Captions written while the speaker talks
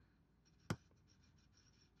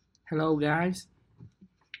Hello guys,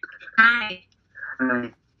 Hi. Hi.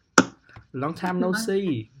 long time no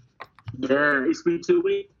see. Yeah, it's been 2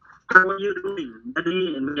 weeks. How are you doing,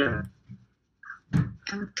 Daddy and Mia?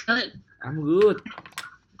 I'm good. I'm good.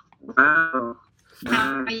 Wow.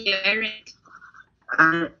 How Nice. are you, Eric?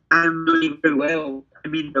 I'm doing very well. I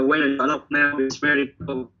mean, the weather in Alok now is very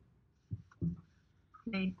cold.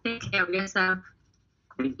 Okay, take care of yourself.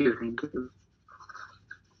 Thank you, thank you.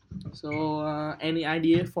 So, any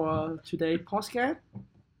idea for today podcast?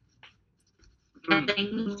 I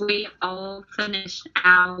think we all finished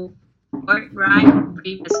our work, right?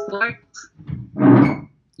 Previous works.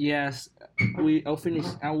 Yes, we all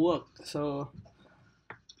finished our work. So,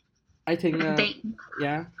 I think, I think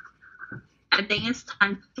yeah, I think it's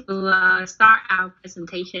time to start our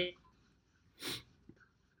presentation.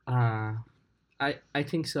 uh, I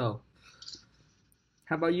think so.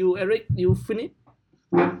 How about you, Eric? You finished?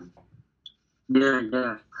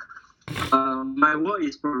 Yeah. My work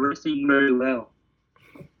is progressing very well.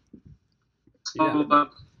 So,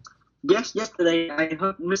 Yeah. yesterday I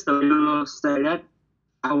heard Mr. Liu say that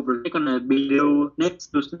our project gonna be due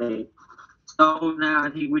next Tuesday. So now I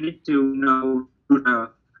think we need to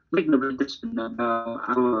make the presentation about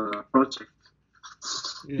our project.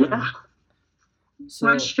 Yeah. Yeah.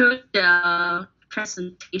 What So, should the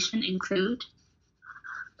presentation include?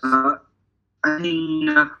 Uh, I think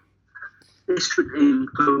it should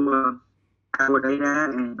include our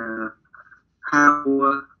data and how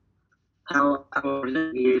uh, how our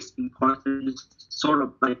project is important, sort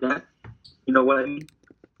of like that. You know what I mean?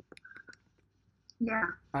 Yeah.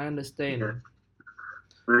 I Yeah. understand.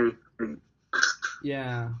 Right.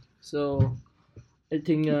 Yeah. So, I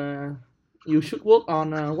think you should work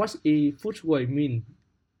on what a footway mean.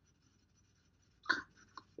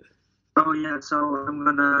 Oh yeah. So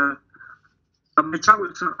my job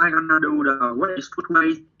is I'm gonna do the what is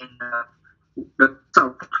footways and the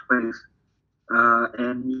south footways.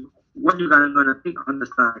 And what you gonna pick on the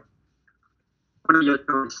side? What are your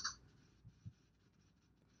choice?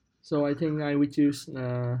 So, I think I will choose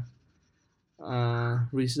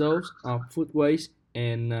results of food waste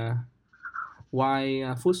and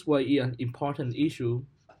why food waste is an important issue.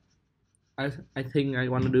 I think I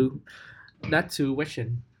want to do that two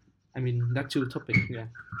question. I mean that two topic. Yeah.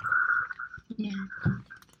 Yeah.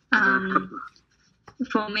 Yeah.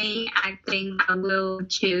 For me, I think I will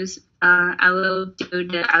choose. I will do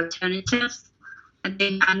the alternatives. I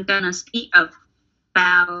think I'm gonna speak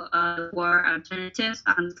about war alternatives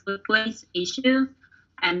on food waste issue,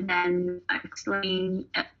 and then explain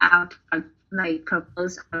out like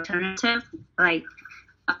proposed alternative, like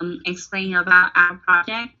explain about our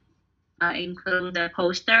project, include the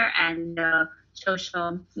poster and the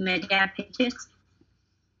social media pages.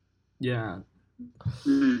 Yeah.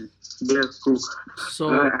 Yeah. Cool. So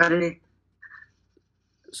I think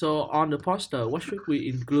so on the poster, what should we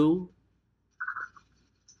include?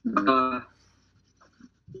 uh,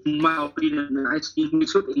 in my opinion, I think we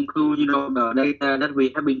should include, the data that we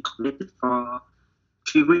have been collected for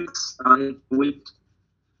 3 weeks, week,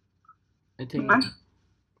 I think, Yeah. right?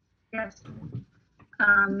 Yes.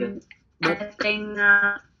 Yeah. but I think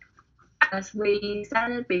as we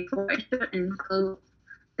said it before, it should include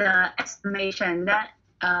the estimation that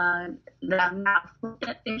the amount of food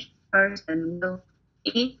that each person will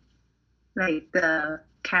eat, like the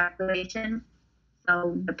calculation,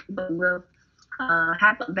 so the people will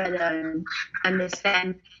have a better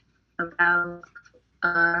understand about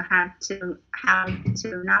how to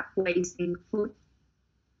not wasting food.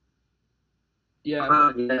 yeah,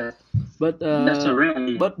 Yeah. but That's a rare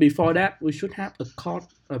idea. but before that, we should have a code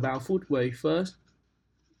about food waste first.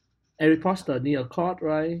 Every poster need a code,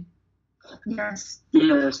 right? Yes.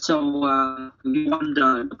 Yeah. So we want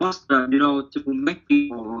the poster, to make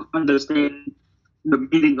people understand the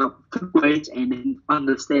meaning of food waste and then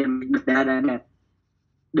understand the data that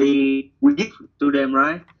we give to them,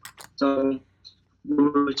 right? So we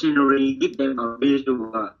will generally give them a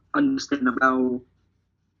visual understand about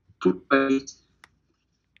food waste.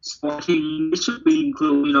 So I think it should be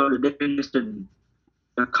include, the definition,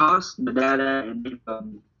 the cost, the data, and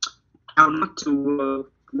then, how not to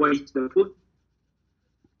waste the food.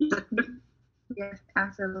 Is that good? Yes,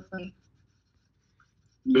 absolutely.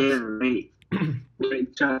 Yeah, right.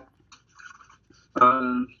 Great job.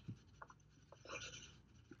 Um,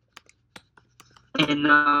 and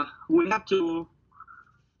we have to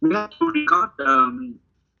record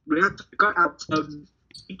ourselves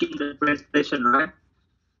speaking the presentation, right?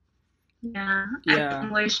 Yeah, I Yeah,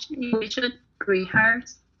 think we should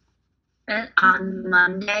rehearse it on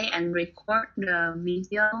Monday and record the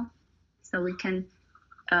video so we can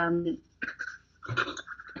um,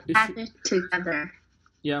 add it together.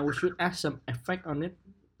 Yeah, we should add some effect on it,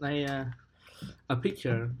 like a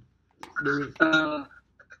picture. During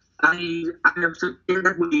I have suggested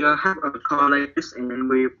that we have a call like this and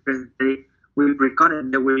we record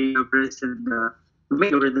and then we present we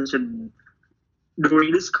make a presentation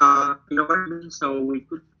during this call. You know what I mean? So we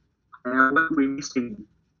could what we missing.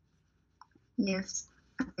 Yes,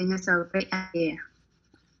 I think it's a great idea.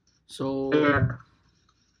 so Yeah.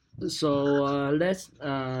 let's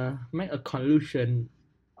make a conclusion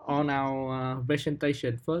on our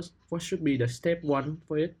presentation first. What should be the step one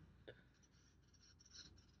for it?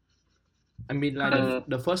 I mean, like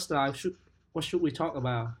the first slide what should we talk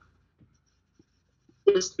about?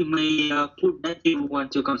 Yes, you may put that you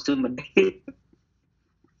want to consume it.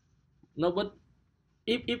 No, but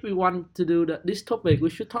if we want to do this topic, we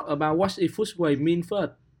should talk about what a footway mean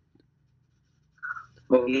first.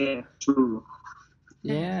 Oh yeah, true.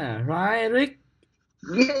 Yeah, right, Rick.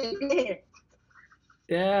 Yeah,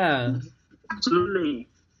 Yeah, absolutely.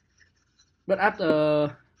 but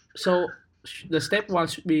after the step one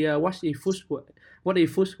should be what a footway. What a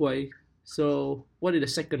footway. So what is the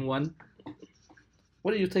second one?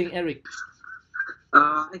 What do you think, Eric?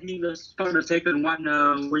 I think for the second one,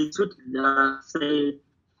 we should say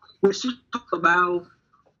we should talk about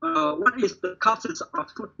what is the causes of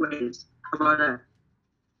food waste. How about that?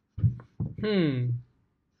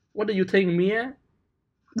 What do you think, Mia?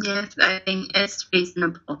 Yes, I think it's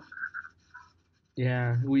reasonable.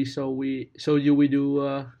 Yeah, we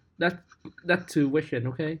do that two question,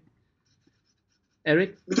 okay?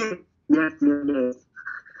 Eric? Yes.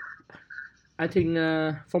 I think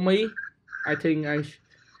for me, I think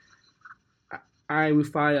I will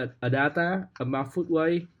find a data about food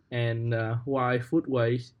waste and why food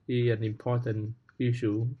waste is an important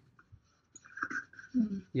issue.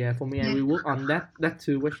 Yeah, for me, I will work on that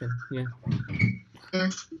two question. Yeah.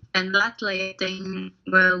 Yes, and lastly, I think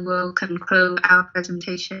we'll conclude our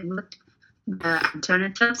presentation with the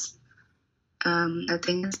alternatives. I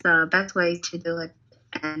think it's the best way to do it,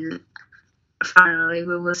 and finally,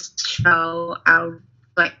 we will show our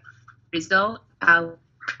result, our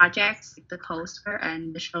projects, the poster,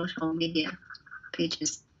 and the social media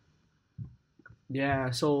pages.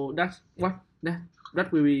 Yeah. So that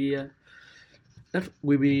will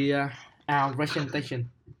be our presentation.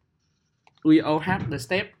 We all have the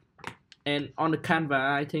step, and on the Canva,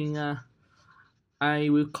 I think I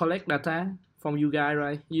will collect data from you guys,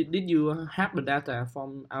 right? Did you have the data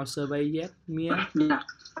from our survey yet, Mia? Yeah,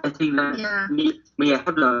 I think that me have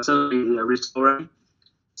the survey result, right?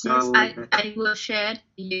 So yes, I will share to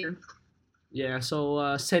you. Yeah,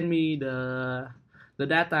 so send me the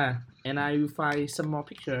data, and I will find some more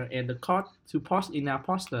picture and the code to post in our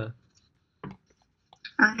poster.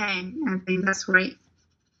 Okay, I think that's great.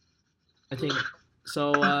 I think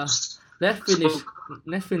so. Let's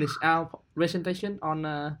finish our presentation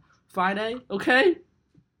on Friday. Okay.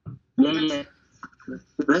 Yeah.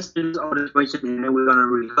 Let's finish all the questions and then we're gonna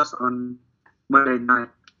rehearse on Monday night.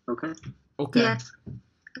 Okay. Okay. Yes.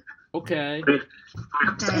 Okay.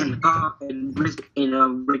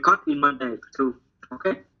 And record in Monday too.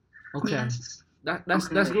 Okay. Okay. Yes. That's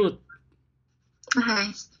good.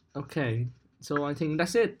 Okay. Okay. So I think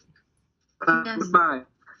that's it. Yes. Goodbye.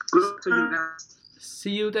 Good luck to you guys.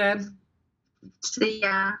 See you then. See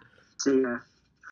ya. See ya.